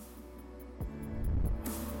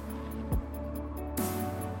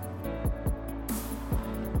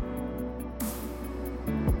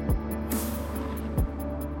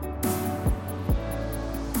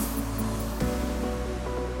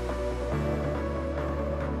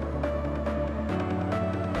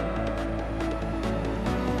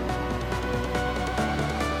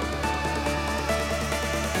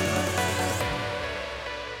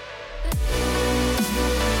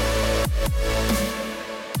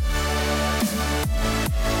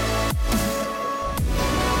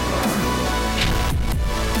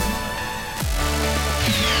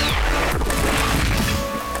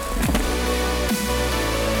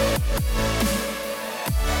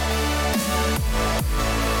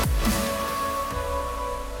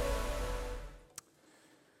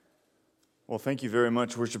Well, thank you very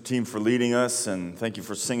much, worship team, for leading us, and thank you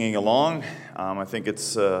for singing along. I think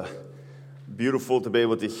it's beautiful to be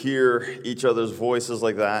able to hear each other's voices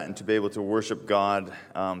like that and to be able to worship God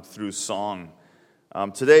through song.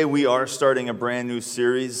 Today we are starting a brand new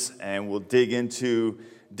series, and we'll dig into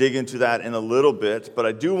that in a little bit. But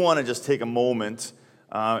I do want to just take a moment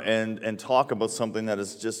and talk about something that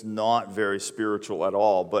is just not very spiritual at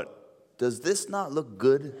all. But does this not look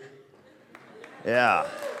good? Yeah,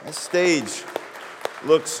 this stage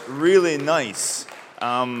looks really nice.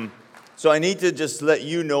 So I need to just let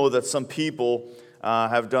you know that some people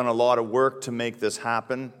have done a lot of work to make this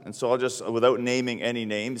happen. And so I'll just, without naming any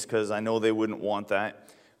names, because I know they wouldn't want that.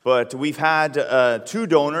 But we've had 2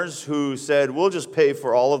 donors who said, we'll just pay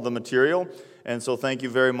for all of the material. And so thank you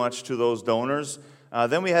very much to those donors.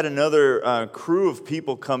 Then we had another crew of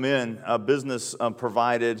people come in, a business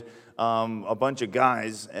provided a bunch of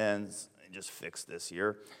guys, and just fix this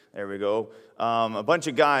here. There we go. A bunch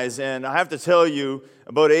of guys, and I have to tell you,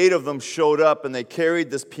 about 8 of them showed up, and they carried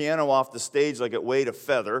this piano off the stage like it weighed a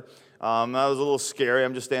feather. That was a little scary.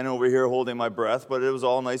 I'm just standing over here holding my breath, but it was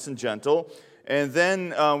all nice and gentle. And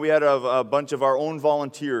then we had a bunch of our own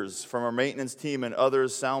volunteers from our maintenance team and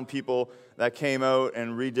others, sound people, that came out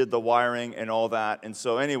and redid the wiring and all that. And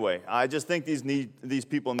so anyway, I just think these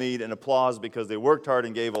people need an applause because they worked hard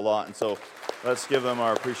and gave a lot. And so let's give them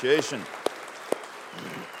our appreciation.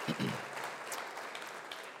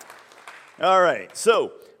 All right,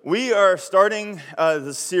 so we are starting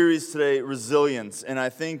the series today, Resilience, and I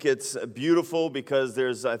think it's beautiful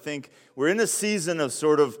because I think we're in a season of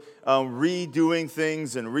sort of redoing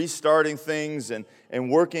things and restarting things and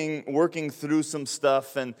working through some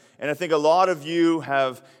stuff, and I think a lot of you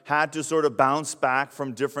have had to sort of bounce back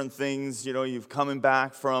from different things. You know, you've coming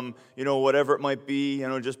back from, whatever it might be,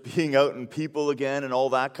 just being out in people again and all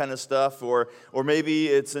that kind of stuff, or maybe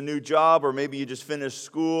it's a new job, or maybe you just finished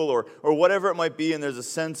school, or whatever it might be, and there's a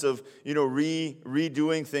sense of,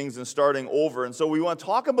 redoing things and starting over. And so we want to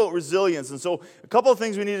talk about resilience. And so a couple of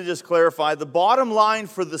things we need to just clarify. The bottom line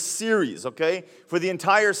for the series, okay, for the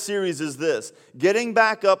entire series is this: getting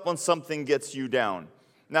back up when something gets you down.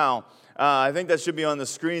 Now, I think that should be on the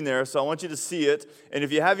screen there, so I want you to see it. And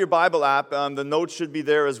if you have your Bible app, the notes should be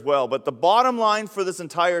there as well. But the bottom line for this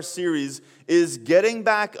entire series is getting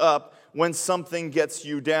back up when something gets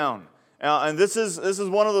you down. And this is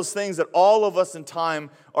one of those things that all of us in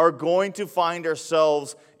time are going to find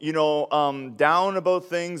ourselves, down about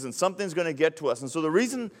things, and something's going to get to us. And so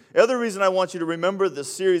the other reason I want you to remember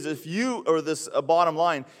this series, this bottom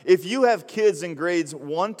line, if you have kids in grades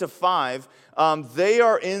 1 to 5, they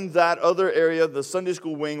are in that other area, the Sunday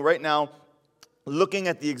school wing, right now, looking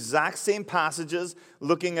at the exact same passages,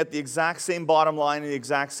 looking at the exact same bottom line and the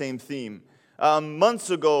exact same theme.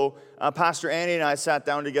 Months ago, Pastor Annie and I sat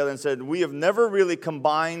down together and said, we have never really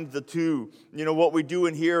combined the two, what we do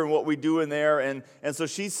in here and what we do in there. And so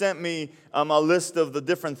she sent me a list of the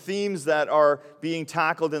different themes that are being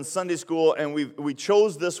tackled in Sunday school, and we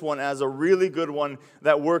chose this one as a really good one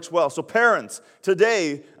that works well. So parents,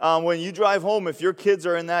 today, when you drive home, if your kids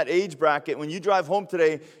are in that age bracket, when you drive home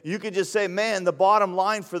today, you could just say, man, the bottom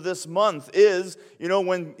line for this month is,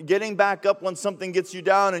 when getting back up when something gets you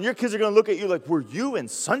down, and your kids are going to look at you like, were you in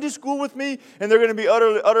Sunday school with me? And they're going to be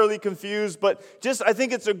utterly confused. But I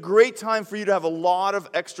think it's a great time for you to have a lot of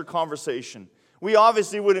extra conversation. We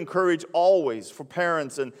obviously would encourage always for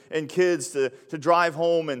parents and kids to drive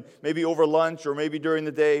home and maybe over lunch or maybe during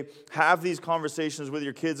the day, have these conversations with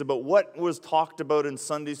your kids about what was talked about in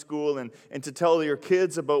Sunday school and to tell your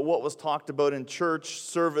kids about what was talked about in church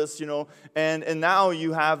service, and now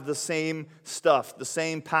you have the same stuff, the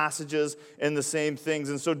same passages and the same things.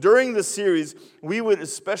 And so during this series, we would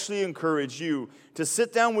especially encourage you to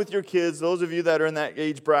sit down with your kids, those of you that are in that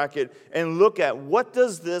age bracket, and look at what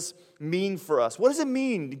does this mean for us? What does it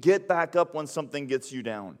mean to get back up when something gets you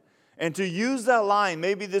down? And to use that line,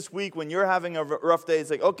 maybe this week when you're having a rough day, it's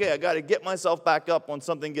like, okay, I got to get myself back up when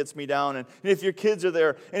something gets me down. And if your kids are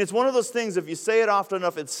there, and it's one of those things, if you say it often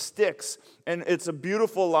enough, it sticks. And it's a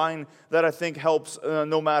beautiful line that I think helps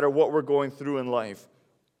no matter what we're going through in life.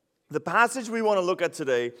 The passage we want to look at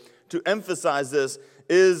today to emphasize this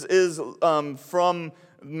is from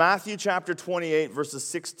Matthew chapter 28, verses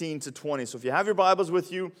 16 to 20. So if you have your Bibles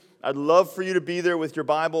with you, I'd love for you to be there with your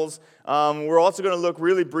Bibles. We're also going to look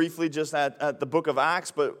really briefly just at the book of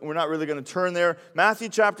Acts, but we're not really going to turn there. Matthew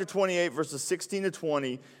chapter 28, verses 16 to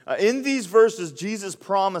 20. In these verses, Jesus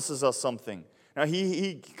promises us something. Now,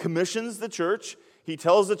 he commissions the church. He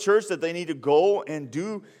tells the church that they need to go and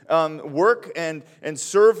do work and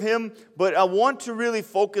serve him. But I want to really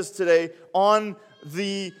focus today on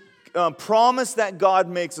the promise that God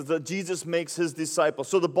makes, that Jesus makes his disciples.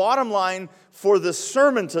 So the bottom line for this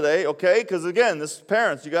sermon today, okay, because again, this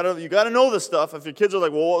parents, you gotta know this stuff. If your kids are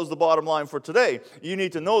like, well, what was the bottom line for today? You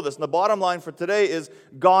need to know this. And the bottom line for today is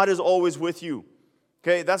God is always with you.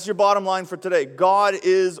 Okay, that's your bottom line for today. God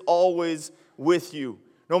is always with you.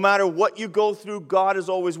 No matter what you go through, God is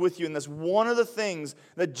always with you. And that's one of the things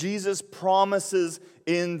that Jesus promises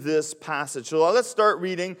in this passage. So let's start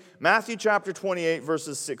reading Matthew chapter 28,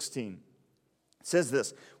 verses 16. It says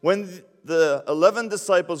this: when the 11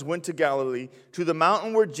 disciples went to Galilee, to the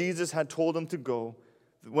mountain where Jesus had told them to go,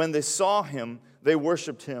 when they saw him, they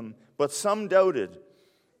worshipped him, but some doubted.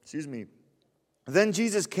 Then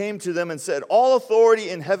Jesus came to them and said, all authority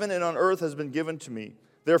in heaven and on earth has been given to me.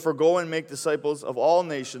 Therefore go and make disciples of all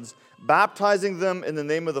nations, baptizing them in the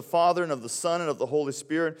name of the Father and of the Son and of the Holy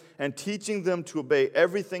Spirit, and teaching them to obey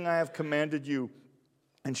everything I have commanded you.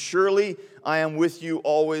 And surely I am with you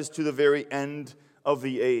always to the very end of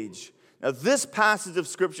the age. Now this passage of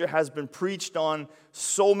Scripture has been preached on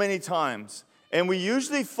so many times, and we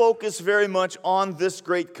usually focus very much on this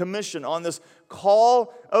Great Commission, on this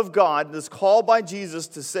call of God, this call by Jesus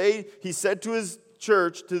to say, he said to his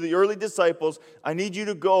church, to the early disciples, I need you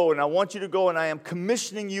to go, and I want you to go, and I am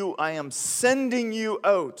commissioning you, I am sending you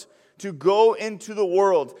out to go into the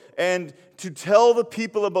world and to tell the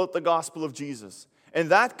people about the gospel of Jesus. And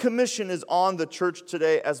that commission is on the church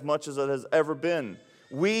today as much as it has ever been.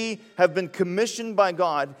 We have been commissioned by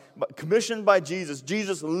God, commissioned by Jesus.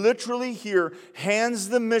 Jesus literally here hands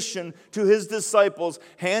the mission to his disciples,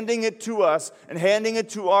 handing it to us and handing it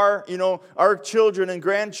to our children and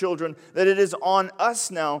grandchildren, that it is on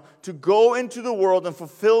us now to go into the world and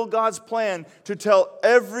fulfill God's plan to tell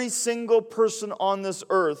every single person on this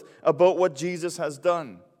earth about what Jesus has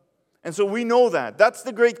done. And so we know that. That's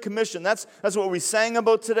the Great Commission. That's what we sang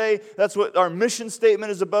about today. That's what our mission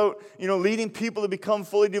statement is about, leading people to become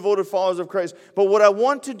fully devoted followers of Christ. But what I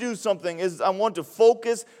want to do something is I want to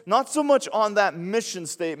focus not so much on that mission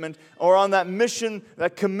statement or on that mission,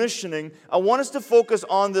 that commissioning. I want us to focus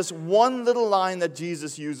on this one little line that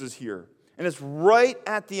Jesus uses here. And it's right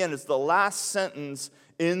at the end. It's the last sentence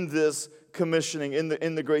in this commissioning,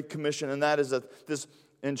 in the Great Commission. And that is that this,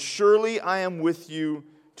 and surely I am with you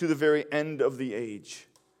to the very end of the age.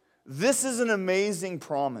 This is an amazing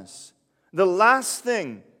promise. The last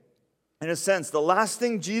thing, in a sense, the last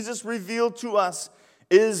thing Jesus revealed to us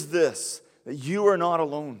is this, that you are not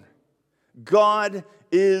alone. God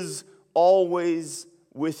is always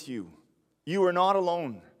with you. You are not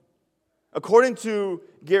alone. According to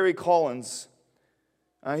Gary Collins,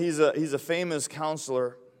 he's a famous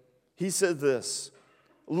counselor, he said this: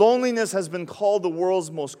 loneliness has been called the world's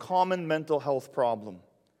most common mental health problem,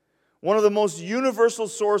 one of the most universal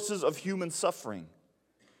sources of human suffering,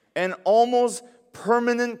 an almost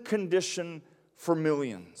permanent condition for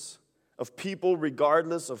millions of people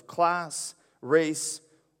regardless of class, race,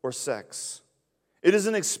 or sex. It is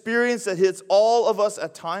an experience that hits all of us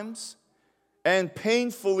at times, and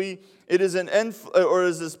painfully, it is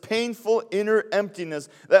this painful inner emptiness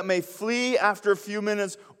that may flee after a few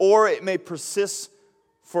minutes, or it may persist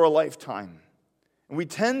for a lifetime. And we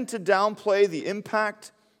tend to downplay the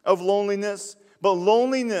impact of loneliness, but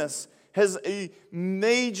loneliness has a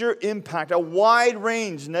major impact, a wide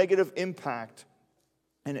range negative impact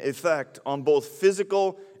and effect on both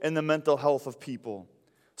physical and the mental health of people.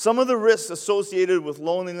 Some of the risks associated with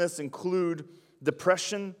loneliness include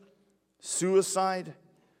depression, suicide,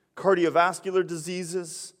 cardiovascular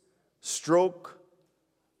diseases, stroke,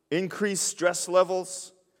 increased stress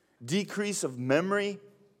levels, decrease of memory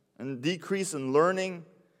and decrease in learning,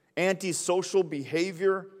 antisocial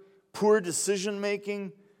behavior, poor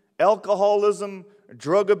decision-making, alcoholism,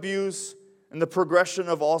 drug abuse, and the progression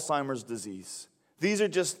of Alzheimer's disease. These are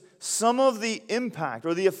just some of the impact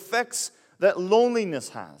or the effects that loneliness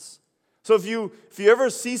has. So if you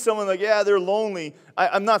ever see someone like, yeah, they're lonely,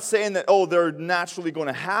 I'm not saying that, they're naturally going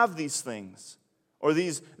to have these things or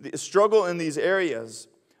these struggle in these areas.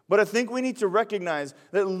 But I think we need to recognize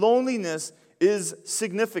that loneliness is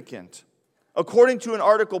significant. According to an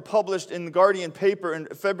article published in the Guardian paper in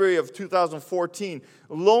February of 2014,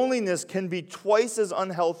 loneliness can be twice as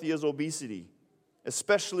unhealthy as obesity,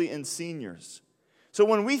 especially in seniors. So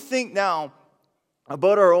when we think now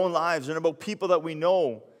about our own lives and about people that we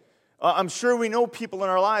know, I'm sure we know people in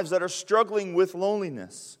our lives that are struggling with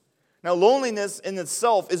loneliness. Now, loneliness in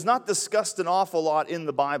itself is not discussed an awful lot in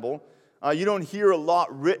the Bible. You don't hear a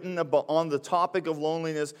lot written about on the topic of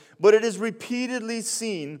loneliness, but it is repeatedly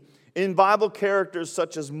seen in Bible characters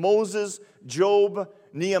such as Moses, Job,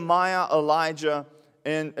 Nehemiah, Elijah,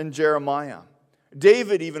 and Jeremiah.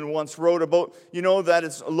 David even once wrote about, that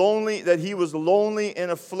it's lonely, that he was lonely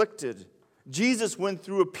and afflicted. Jesus went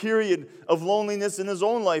through a period of loneliness in his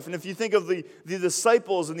own life. And if you think of the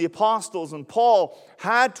disciples and the apostles, and Paul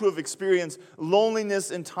had to have experienced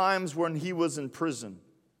loneliness in times when he was in prison.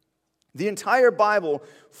 The entire Bible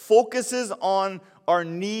focuses on our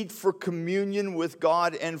need for communion with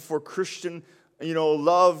God and for Christian,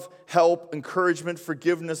 love, help, encouragement,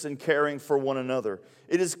 forgiveness, and caring for one another.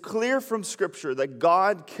 It is clear from Scripture that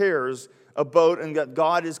God cares about and that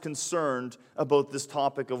God is concerned about this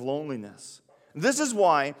topic of loneliness. This is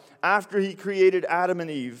why, after he created Adam and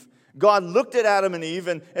Eve, God looked at Adam and Eve,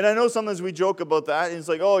 and I know sometimes we joke about that, and it's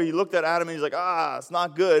like, oh, he looked at Adam and he's like, it's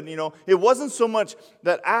not good. It wasn't so much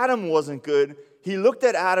that Adam wasn't good. He looked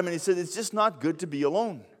at Adam and he said, it's just not good to be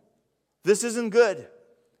alone. This isn't good.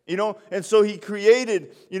 And so he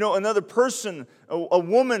created, another person, a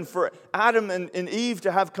woman for Adam and Eve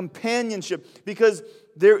to have companionship, because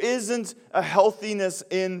there isn't a healthiness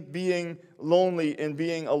in being lonely and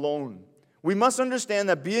being alone. We must understand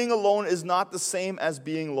that being alone is not the same as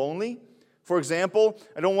being lonely. For example,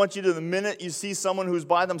 I don't want you to, the minute you see someone who's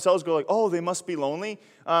by themselves, go like, oh, they must be lonely.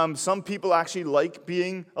 Some people actually like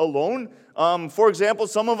being alone. For example,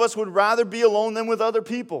 some of us would rather be alone than with other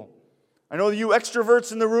people. I know you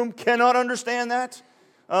extroverts in the room cannot understand that.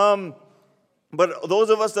 But those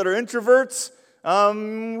of us that are introverts,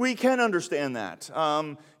 we can understand that.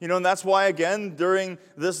 And that's why, again, during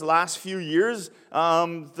this last few years,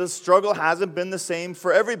 the struggle hasn't been the same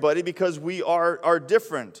for everybody, because we are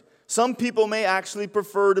different. Some people may actually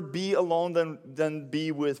prefer to be alone than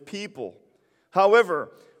be with people.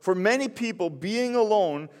 However, for many people, being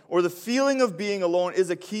alone or the feeling of being alone is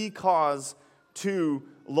a key cause to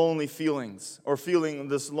lonely feelings or feeling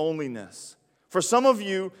this loneliness. For some of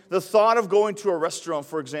you, the thought of going to a restaurant,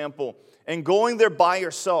 for example, and going there by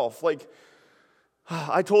yourself, like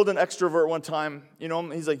I told an extrovert one time,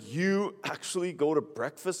 he's like, you actually go to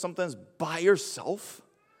breakfast sometimes by yourself?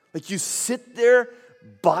 Like you sit there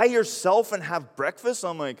by yourself and have breakfast?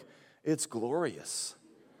 I'm like, it's glorious.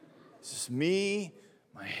 It's just me,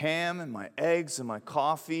 my ham and my eggs and my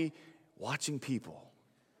coffee, watching people.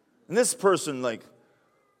 And this person, like,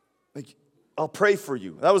 I'll pray for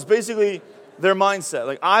you. That was basically their mindset.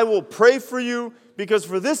 Like, I will pray for you, because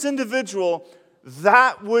for this individual,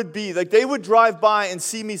 that would be, like, they would drive by and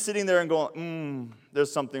see me sitting there and go,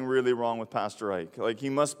 there's something really wrong with Pastor Ike. Like, he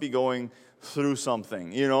must be going through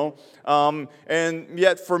something, And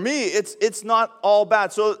yet for me, it's not all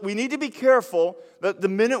bad. So we need to be careful that the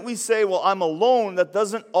minute we say, well, I'm alone, that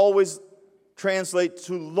doesn't always translate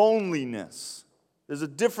to loneliness. There's a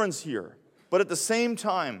difference here. But at the same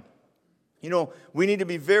time, we need to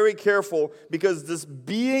be very careful, because this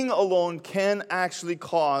being alone can actually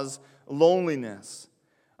cause loneliness.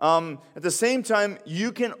 At the same time,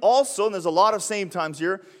 you can also, and there's a lot of same times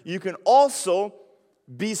here, you can also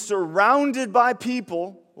be surrounded by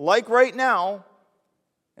people, like right now,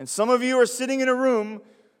 and some of you are sitting in a room,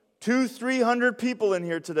 200-300 people in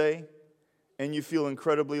here today, and you feel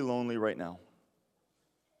incredibly lonely right now.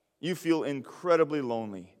 You feel incredibly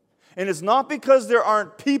lonely. And it's not because there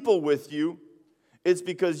aren't people with you, it's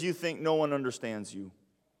because you think no one understands you.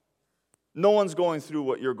 No one's going through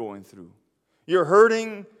what you're going through. You're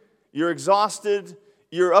hurting, you're exhausted,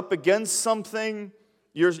 you're up against something,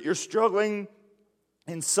 you're struggling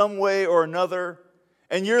in some way or another,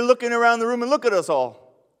 and you're looking around the room, and look at us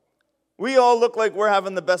all. We all look like we're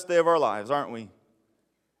having the best day of our lives, aren't we?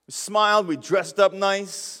 We smiled, we dressed up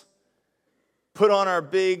nice, put on our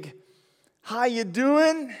big, how you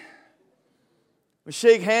doing? We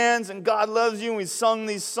shake hands, and God loves you, and we sung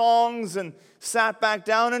these songs and sat back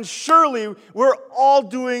down, and surely we're all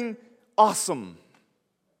doing awesome.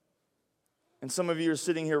 And some of you are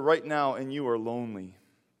sitting here right now, and you are lonely.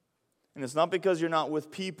 And it's not because you're not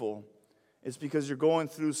with people, it's because you're going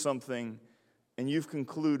through something, and you've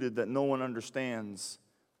concluded that no one understands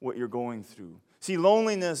what you're going through. See,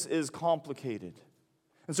 loneliness is complicated.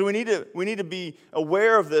 And so we need to be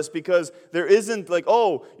aware of this, because there isn't like,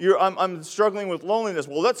 I'm struggling with loneliness.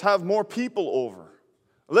 Well, let's have more people over.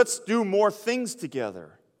 Let's do more things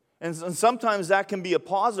together. And sometimes that can be a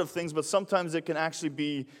positive thing, but sometimes it can actually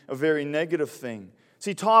be a very negative thing.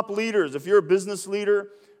 See, top leaders, if you're a business leader,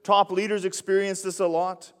 top leaders experience this a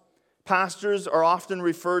lot. Pastors are often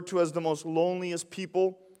referred to as the most loneliest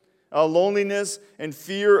people. Loneliness and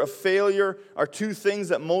fear of failure are two things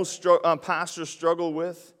that most pastors struggle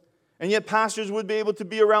with. And yet pastors would be able to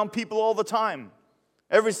be around people all the time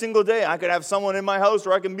Every single day, I could have someone in my house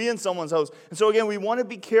or I can be in someone's house. And so again, we want to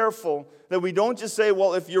be careful that we don't just say,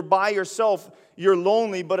 well, if you're by yourself, you're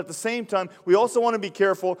lonely. But at the same time, we also want to be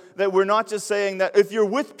careful that we're not just saying that if you're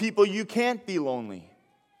with people, you can't be lonely.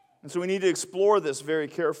 And so we need to explore this very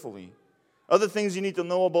carefully. Other things you need to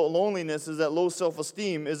know about loneliness is that low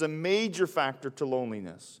self-esteem is a major factor to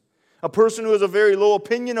loneliness. A person who has a very low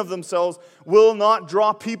opinion of themselves will not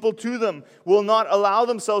draw people to them, will not allow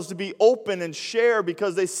themselves to be open and share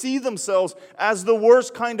because they see themselves as the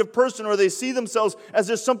worst kind of person, or they see themselves as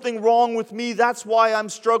there's something wrong with me. That's why I'm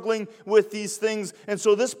struggling with these things. And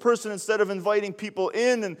so this person, instead of inviting people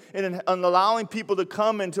in and allowing people to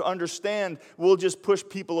come and to understand, will just push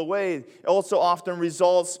people away. It also often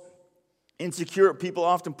results insecure people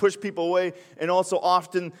often push people away and also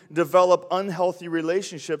often develop unhealthy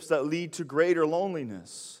relationships that lead to greater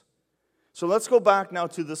loneliness. So let's go back now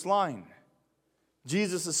to this line.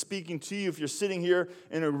 Jesus is speaking to you. If you're sitting here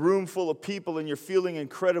in a room full of people and you're feeling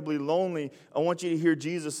incredibly lonely, I want you to hear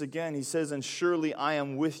Jesus again. He says, "And surely I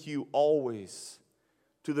am with you always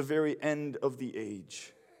to the very end of the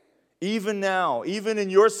age." Even now, even in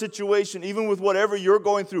your situation, even with whatever you're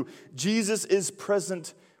going through, Jesus is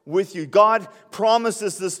present with you. God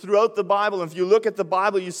promises this throughout the Bible. If you look at the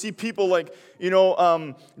Bible, you see people like,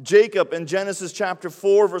 Jacob in Genesis chapter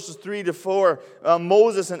 4, verses 3 to 4,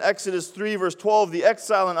 Moses in Exodus 3, verse 12, the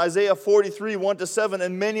exile in Isaiah 43, 1 to 7,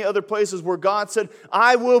 and many other places where God said,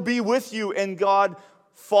 "I will be with you," and God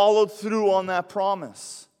followed through on that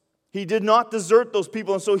promise. He did not desert those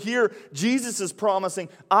people. And so here, Jesus is promising,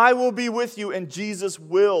 "I will be with you," and Jesus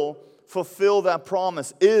will fulfill that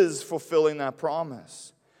promise, is fulfilling that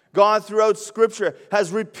promise. God, throughout Scripture,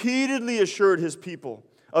 has repeatedly assured His people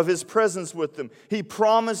of His presence with them. He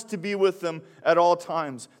promised to be with them at all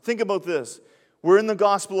times. Think about this. We're in the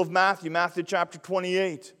Gospel of Matthew, Matthew chapter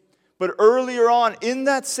 28. But earlier on, in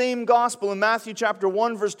that same Gospel, in Matthew chapter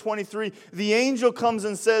 1, verse 23, the angel comes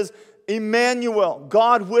and says, "Emmanuel,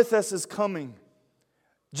 God with us, is coming."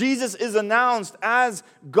 Jesus is announced as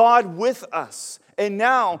God with us. And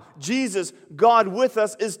now, Jesus, God with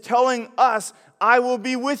us, is telling us, "I will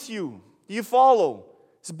be with you." Do you follow?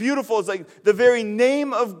 It's beautiful. It's like the very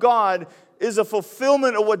name of God is a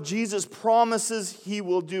fulfillment of what Jesus promises He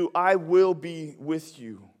will do. "I will be with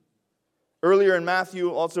you." Earlier in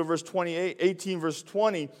Matthew, also verse 18, verse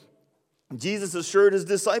 20, Jesus assured His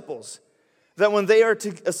disciples that when they are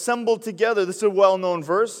assembled together, this is a well-known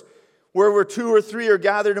verse, where 2 or 3 are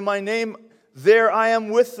gathered in my name, there I am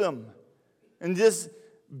with them. And this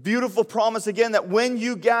beautiful promise again that when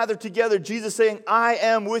you gather together, Jesus saying, "I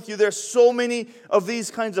am with you." There's so many of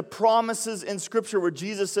these kinds of promises in Scripture where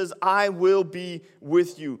Jesus says, "I will be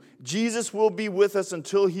with you." Jesus will be with us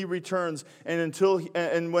until He returns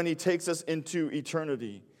and when He takes us into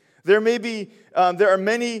eternity. There are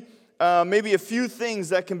many, maybe a few things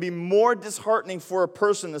that can be more disheartening for a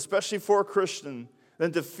person, especially for a Christian,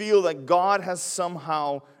 than to feel that God has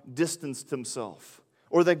somehow distanced Himself,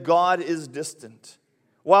 or that God is distant.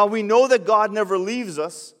 While we know that God never leaves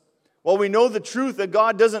us, while we know the truth that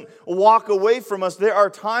God doesn't walk away from us, there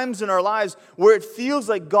are times in our lives where it feels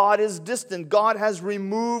like God is distant. God has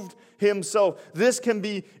removed Himself. This can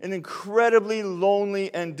be an incredibly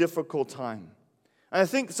lonely and difficult time. And I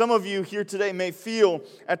think some of you here today may feel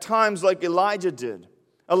at times like Elijah did.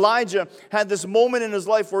 Elijah had this moment in his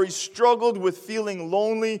life where he struggled with feeling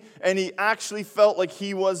lonely, and he actually felt like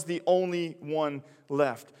he was the only one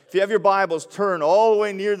left. If you have your Bibles, turn all the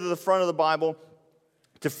way near to the front of the Bible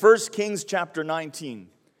to 1 Kings chapter 19.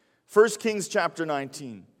 1 Kings chapter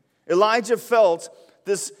 19. Elijah felt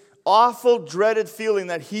this awful, dreaded feeling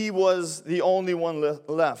that he was the only one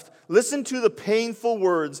left. Listen to the painful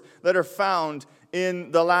words that are found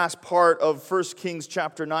in the last part of 1 Kings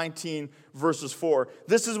chapter 19, verses 4.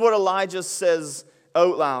 This is what Elijah says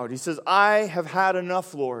out loud. He says, "I have had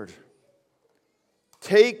enough, Lord.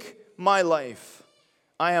 Take my life.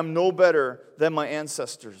 I am no better than my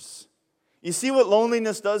ancestors." You see what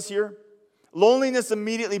loneliness does here? Loneliness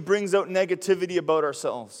immediately brings out negativity about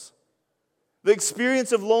ourselves. The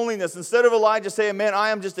experience of loneliness, instead of Elijah saying, "Man,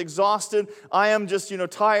 I am just exhausted. I am just,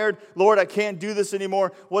 tired. Lord, I can't do this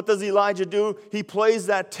anymore." What does Elijah do? He plays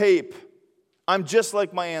that tape. "I'm just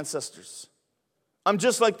like my ancestors. I'm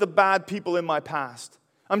just like the bad people in my past.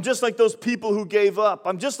 I'm just like those people who gave up.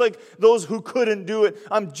 I'm just like those who couldn't do it.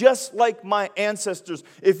 I'm just like my ancestors."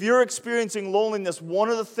 If you're experiencing loneliness, one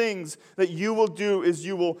of the things that you will do is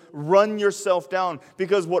you will run yourself down.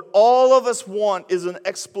 Because what all of us want is an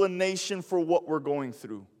explanation for what we're going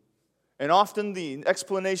through. And often the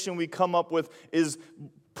explanation we come up with is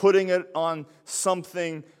putting it on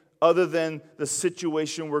something other than the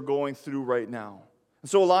situation we're going through right now. And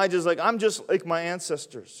so Elijah's like, I'm just like my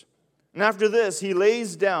ancestors. And after this, he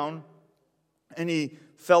lays down and he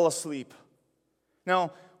fell asleep.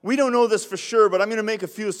 Now, we don't know this for sure, but I'm going to make a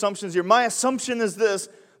few assumptions here. My assumption is this,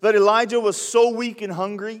 that Elijah was so weak and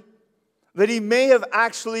hungry that he may have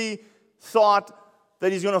actually thought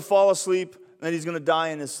that he's going to fall asleep and that he's going to die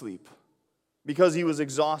in his sleep because he was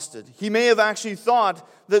exhausted. He may have actually thought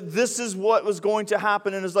that this is what was going to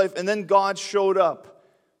happen in his life, and then God showed up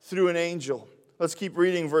through an angel. Let's keep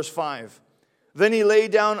reading verse 5. Then he lay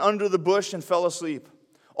down under the bush and fell asleep.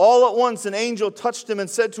 All at once an angel touched him and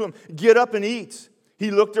said to him, "Get up and eat." He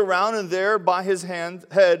looked around, and there by his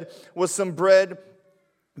head was some bread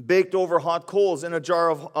baked over hot coals in a jar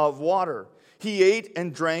of water. He ate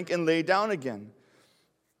and drank and lay down again.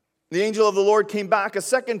 The angel of the Lord came back a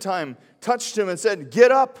second time, touched him and said, "Get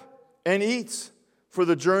up and eat, for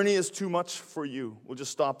the journey is too much for you." We'll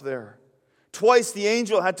just stop there. Twice the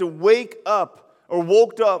angel had to woke up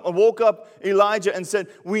Elijah and said,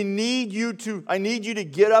 I need you to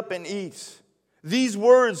get up and eat. These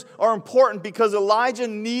words are important because Elijah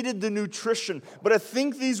needed the nutrition, but I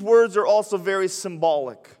think these words are also very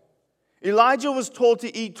symbolic. Elijah was told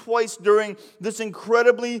to eat twice during this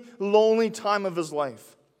incredibly lonely time of his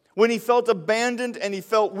life. When he felt abandoned and he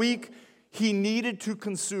felt weak, he needed to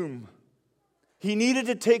consume. He needed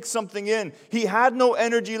to take something in. He had no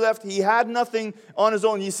energy left. He had nothing on his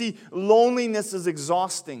own. You see, loneliness is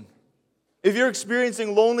exhausting. If you're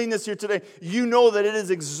experiencing loneliness here today, you know that it is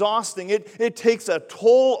exhausting. It takes a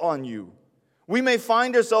toll on you. We may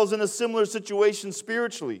find ourselves in a similar situation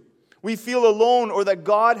spiritually. We feel alone, or that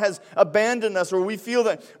God has abandoned us, or we feel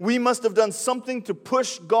that we must have done something to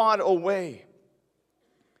push God away.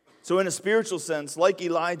 So in a spiritual sense, like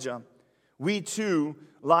Elijah, we too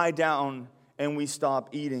lie down and we stop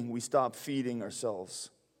eating, we stop feeding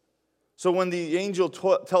ourselves. So when the angel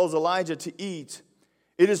tells Elijah to eat,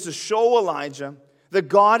 it is to show Elijah that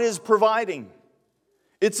God is providing.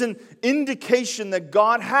 It's an indication that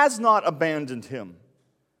God has not abandoned him.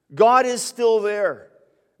 God is still there.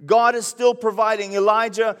 God is still providing.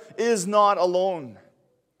 Elijah is not alone.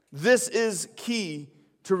 This is key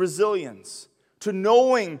to resilience, to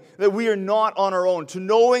knowing that we are not on our own, to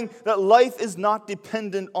knowing that life is not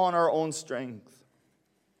dependent on our own strength.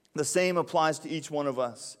 The same applies to each one of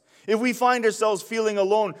us. If we find ourselves feeling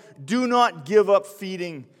alone, do not give up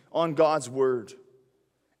feeding on God's word.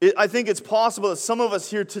 I think it's possible that some of us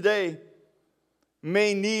here today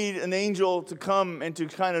may need an angel to come and to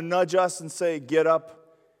kind of nudge us and say, "Get up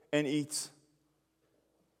and eat."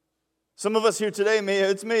 Some of us here today,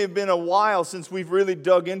 it may have been a while since we've really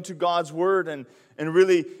dug into God's word and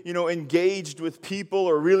really, engaged with people,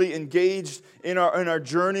 or really engaged in our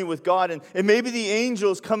journey with God. And maybe the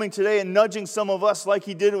angel is coming today and nudging some of us like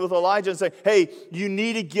he did with Elijah and say, "Hey, you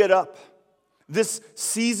need to get up. This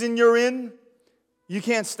season you're in, you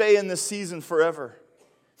can't stay in this season forever."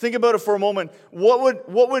 Think about it for a moment. What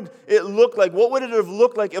would it look like? What would it have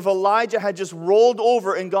looked like if Elijah had just rolled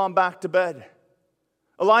over and gone back to bed?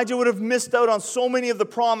 Elijah would have missed out on so many of the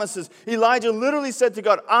promises. Elijah literally said to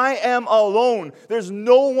God, "I am alone. There's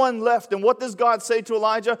no one left." And what does God say to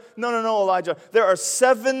Elijah? No, Elijah. There are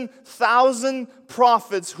 7,000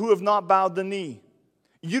 prophets who have not bowed the knee.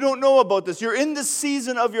 You don't know about this. You're in the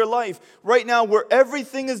season of your life right now where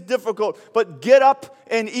everything is difficult. But get up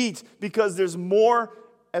and eat, because there's more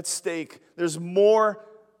at stake. There's more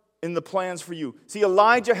in the plans for you. See,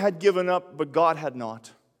 Elijah had given up, but God had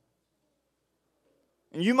not.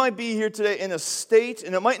 And you might be here today in a state,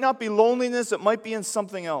 and it might not be loneliness, it might be in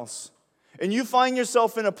something else. And you find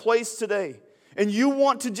yourself in a place today, and you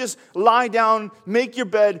want to just lie down, make your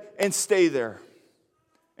bed, and stay there.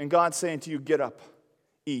 And God's saying to you, "Get up,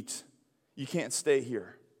 eat. You can't stay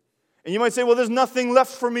here." And you might say, "Well, there's nothing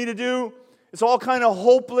left for me to do. It's all kind of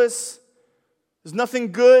hopeless. There's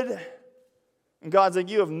nothing good." And God's like,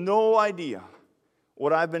 "You have no idea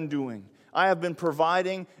what I've been doing. I have been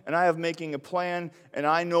providing, and I have making a plan, and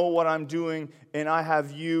I know what I'm doing, and I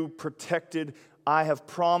have you protected. I have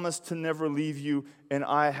promised to never leave you, and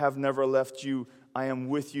I have never left you. I am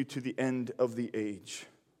with you to the end of the age."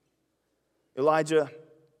 Elijah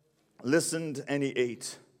listened and he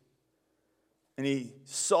ate, and he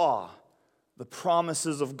saw the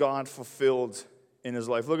promises of God fulfilled in his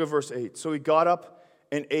life. Look at verse 8. So he got up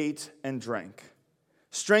and ate and drank.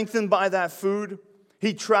 Strengthened by that food,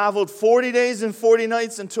 he traveled 40 days and 40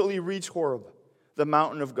 nights until he reached Horeb, the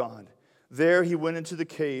mountain of God. There he went into the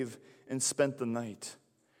cave and spent the night.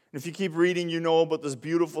 And if you keep reading, you know about this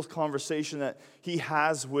beautiful conversation that he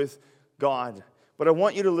has with God. But I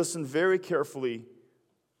want you to listen very carefully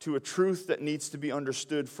to a truth that needs to be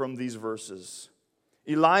understood from these verses.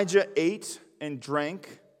 Elijah ate and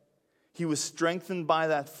drank. He was strengthened by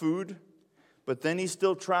that food, but then he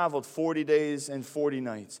still traveled 40 days and 40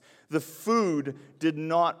 nights. The food did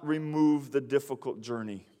not remove the difficult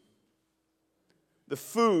journey. The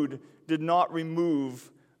food did not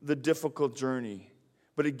remove the difficult journey,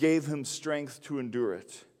 but it gave him strength to endure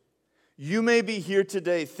it. You may be here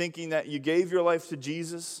today thinking that you gave your life to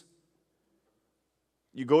Jesus.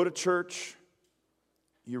 You go to church,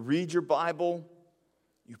 you read your Bible,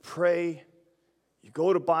 you pray, you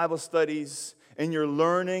go to Bible studies, and you're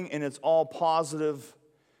learning, and it's all positive.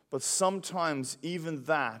 But sometimes even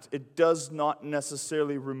that, it does not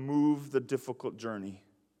necessarily remove the difficult journey.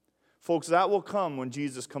 Folks, that will come when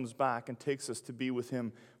Jesus comes back and takes us to be with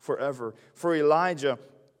him forever. For Elijah,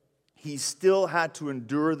 he still had to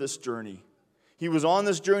endure this journey. He was on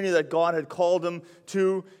this journey that God had called him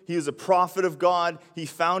to. He was a prophet of God. He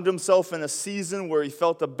found himself in a season where he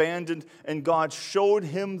felt abandoned, and God showed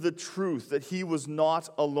him the truth that he was not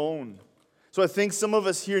alone. So I think some of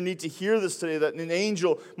us here need to hear this today, that an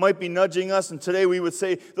angel might be nudging us, and today we would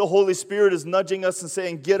say the Holy Spirit is nudging us and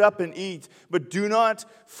saying, get up and eat. But do not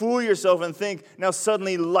fool yourself and think, now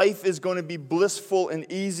suddenly life is going to be blissful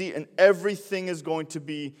and easy and everything is going to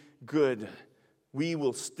be good. We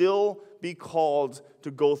will still be called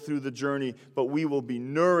to go through the journey, but we will be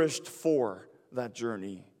nourished for that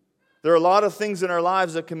journey. There are a lot of things in our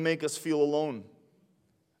lives that can make us feel alone,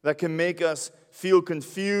 that can make us feel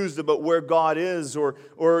confused about where God is or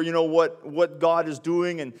what God is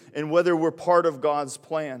doing and whether we're part of God's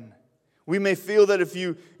plan. We may feel that if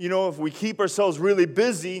we keep ourselves really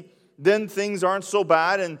busy, then things aren't so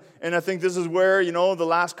bad. And I think this is where, the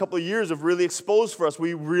last couple of years have really exposed for us.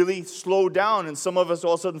 We really slowed down, and some of us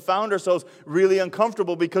all of a sudden found ourselves really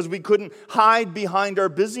uncomfortable because we couldn't hide behind our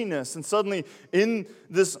busyness. And suddenly, in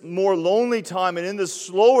this more lonely time and in this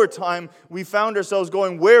slower time, we found ourselves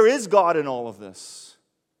going, where is God in all of this?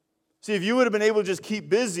 See, if you would have been able to just keep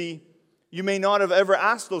busy, you may not have ever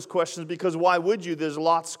asked those questions, because why would you? There's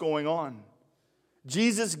lots going on.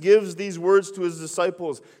 Jesus gives these words to his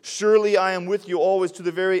disciples, surely I am with you always to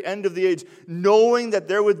the very end of the age, knowing that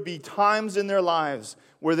there would be times in their lives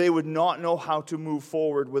where they would not know how to move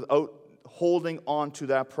forward without holding on to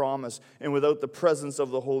that promise and without the presence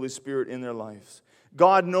of the Holy Spirit in their lives.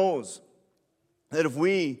 God knows that if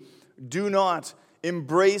we do not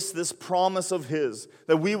embrace this promise of his,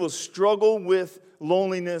 that we will struggle with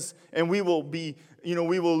loneliness and we will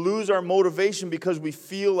lose our motivation because we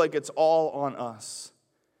feel like it's all on us.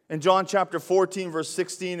 In John chapter 14, verse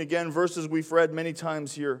 16, again, verses we've read many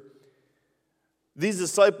times here, these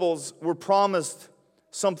disciples were promised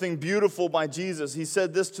something beautiful by Jesus. He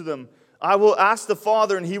said this to them, I will ask the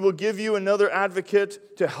Father, and he will give you another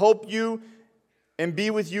advocate to help you and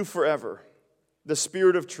be with you forever, the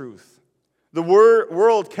Spirit of truth. The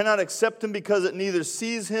world cannot accept him because it neither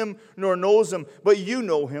sees him nor knows him, but you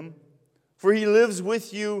know him. For he lives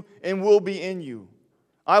with you and will be in you.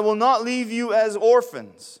 I will not leave you as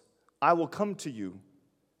orphans. I will come to you.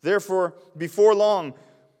 Therefore, before long,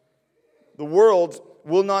 the world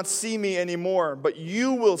will not see me anymore, but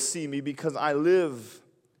you will see me because I live.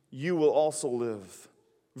 You will also live.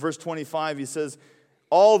 Verse 25, he says,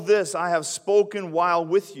 all this I have spoken while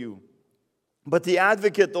with you. But the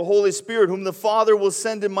advocate, the Holy Spirit, whom the Father will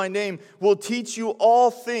send in my name, will teach you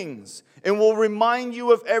all things and will remind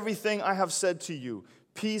you of everything I have said to you.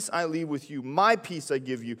 Peace I leave with you. My peace I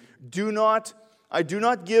give you. I do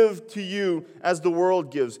not give to you as the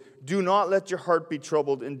world gives. Do not let your heart be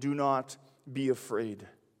troubled and do not be afraid.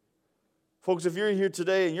 Folks, if you're here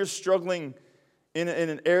today and you're struggling in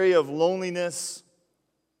an area of loneliness,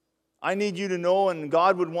 I need you to know, and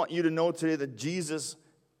God would want you to know today, that Jesus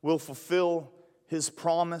will fulfill his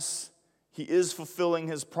promise. He is fulfilling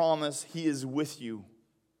his promise. He is with you.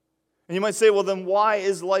 And you might say, well, then why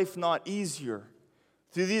is life not easier?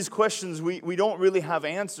 Through these questions, we don't really have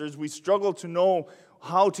answers. We struggle to know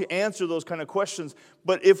how to answer those kind of questions.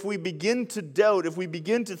 But if we begin to doubt, if we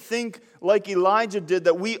begin to think like Elijah did,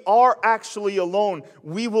 that we are actually alone,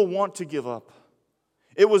 we will want to give up.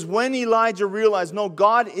 It was when Elijah realized, no,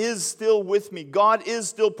 God is still with me. God is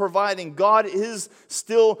still providing. God is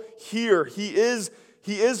still here. He is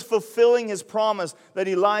fulfilling his promise, that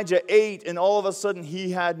Elijah ate, and all of a sudden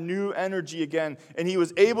he had new energy again. And he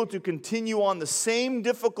was able to continue on the same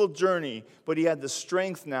difficult journey, but he had the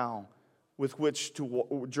strength now with which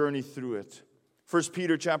to journey through it. 1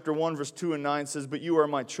 Peter chapter 1, verse 2 and 9 says, but you are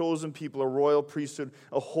my chosen people, a royal priesthood,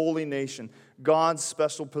 a holy nation, God's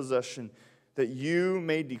special possession, that you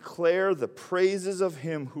may declare the praises of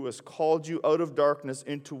him who has called you out of darkness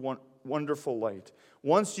into wonderful light.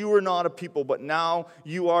 Once you were not a people, but now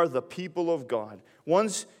you are the people of God.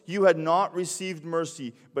 Once you had not received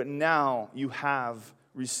mercy, but now you have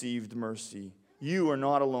received mercy. You are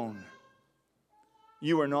not alone.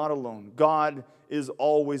 You are not alone. God is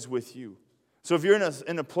always with you. So if you're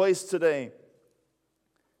in a place today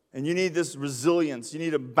and you need this resilience, you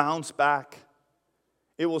need to bounce back,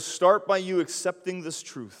 it will start by you accepting this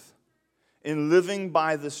truth and living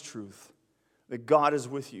by this truth that God is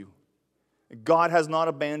with you. God has not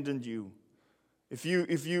abandoned you. If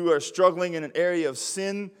you are struggling in an area of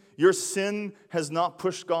sin, your sin has not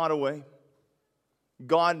pushed God away.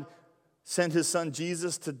 God sent His Son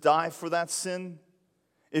Jesus to die for that sin.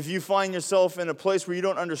 If you find yourself in a place where you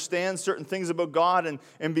don't understand certain things about God,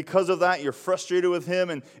 and because of that you're frustrated with Him,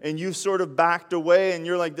 and you've sort of backed away, and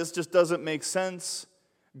you're like, this just doesn't make sense,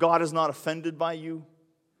 God is not offended by you.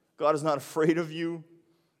 God is not afraid of you.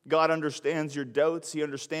 God understands your doubts. He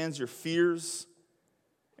understands your fears.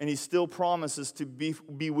 And He still promises to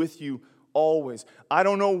be with you always. I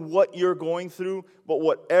don't know what you're going through, but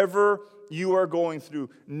whatever you are going through,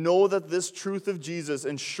 know that this truth of Jesus,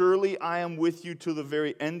 and surely I am with you to the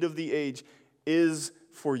very end of the age, is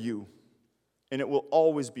for you. And it will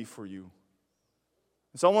always be for you.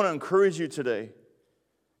 So I want to encourage you today,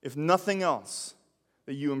 if nothing else,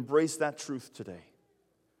 that you embrace that truth today.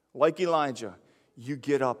 Like Elijah, you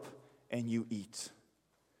get up and you eat.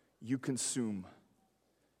 You consume.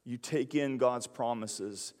 You take in God's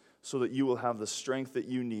promises so that you will have the strength that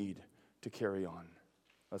you need to carry on.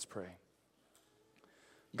 Let's pray.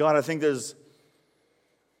 God, I think there's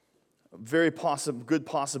a very good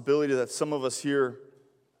possibility that some of us here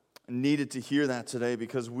needed to hear that today,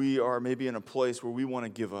 because we are maybe in a place where we want to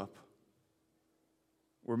give up.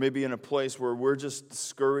 We're maybe in a place where we're just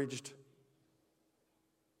discouraged.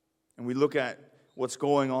 And we look at what's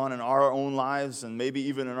going on in our own lives, and maybe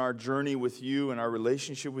even in our journey with you and our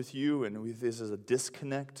relationship with you, and this is a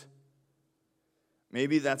disconnect.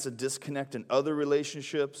 Maybe that's a disconnect in other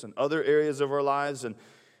relationships and other areas of our lives,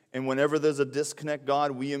 and whenever there's a disconnect,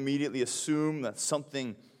 God, we immediately assume that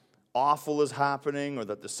something awful is happening, or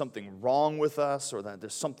that there's something wrong with us, or that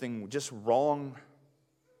there's something just wrong.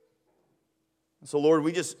 So Lord,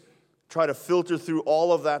 we just try to filter through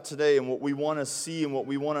all of that today, and what we want to see and what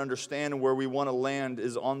we want to understand and where we want to land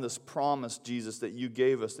is on this promise, Jesus, that you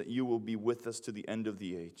gave us, that you will be with us to the end of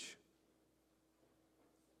the age.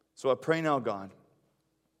 So I pray now, God,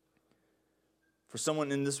 for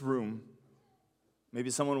someone in this room, maybe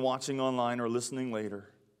someone watching online or listening later,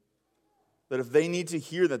 that if they need to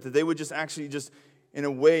hear that they would just actually just, in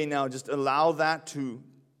a way now, just allow that to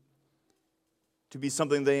be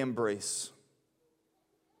something they embrace.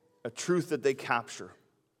 A truth that they capture.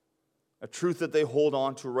 A truth that they hold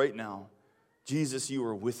on to right now. Jesus, you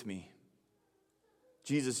are with me.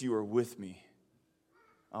 Jesus, you are with me.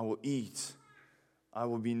 I will eat. I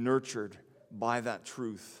will be nurtured by that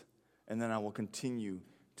truth. And then I will continue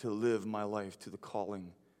to live my life to the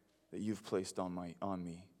calling that you've placed on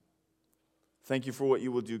me. Thank you for what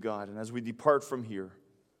you will do, God. And as we depart from here,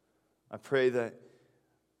 I pray that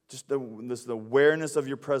just the awareness of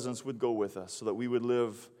your presence would go with us, so that we would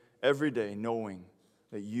live every day knowing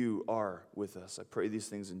that you are with us. I pray these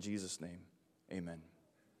things in Jesus' name. Amen.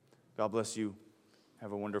 God bless you.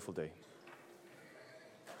 Have a wonderful day.